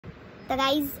तर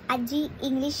गाईज आजी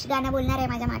इंग्लिश गाणं बोलणार आहे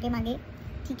माझ्या मागे मागे,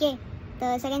 ठीक आहे.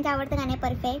 तर सगळ्यांचं आवडतं गाणं आहे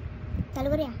परफेक्ट. चालू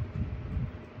करूया.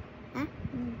 हां,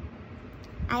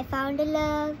 I found a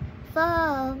love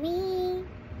for me,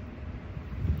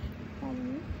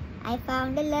 I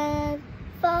found a love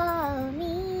for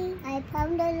me, I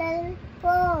found a love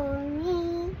for me.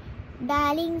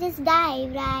 Darling just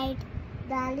dive right,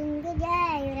 darling just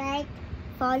dive right.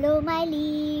 Follow my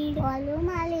lead, follow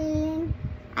my lead.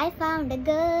 I found a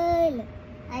girl,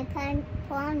 I found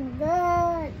a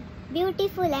girl.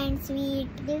 Beautiful and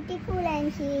sweet, beautiful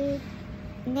and sweet.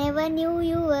 Never knew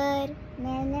you were,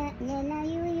 never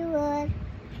knew you were.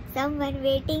 Someone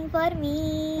waiting for me,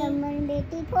 someone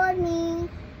waiting for me.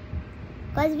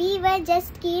 'Cause we were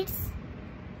just kids.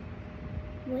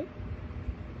 What?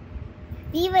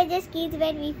 We were just kids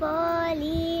when we fall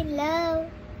in love.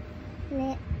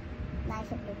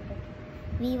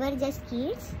 We were just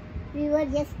kids. We were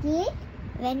just kids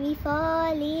when we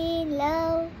fall in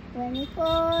love. When we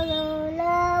fall in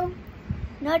love,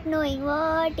 not knowing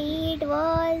what it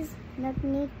was, not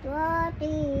knowing what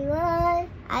it was.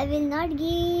 I will not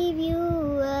give you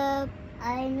up.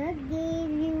 I will not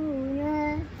give you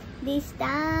up this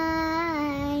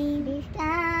time. This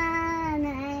time.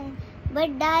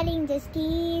 But darling, just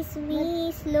kiss me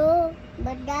slow.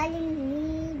 But darling,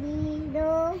 leave me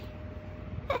slow.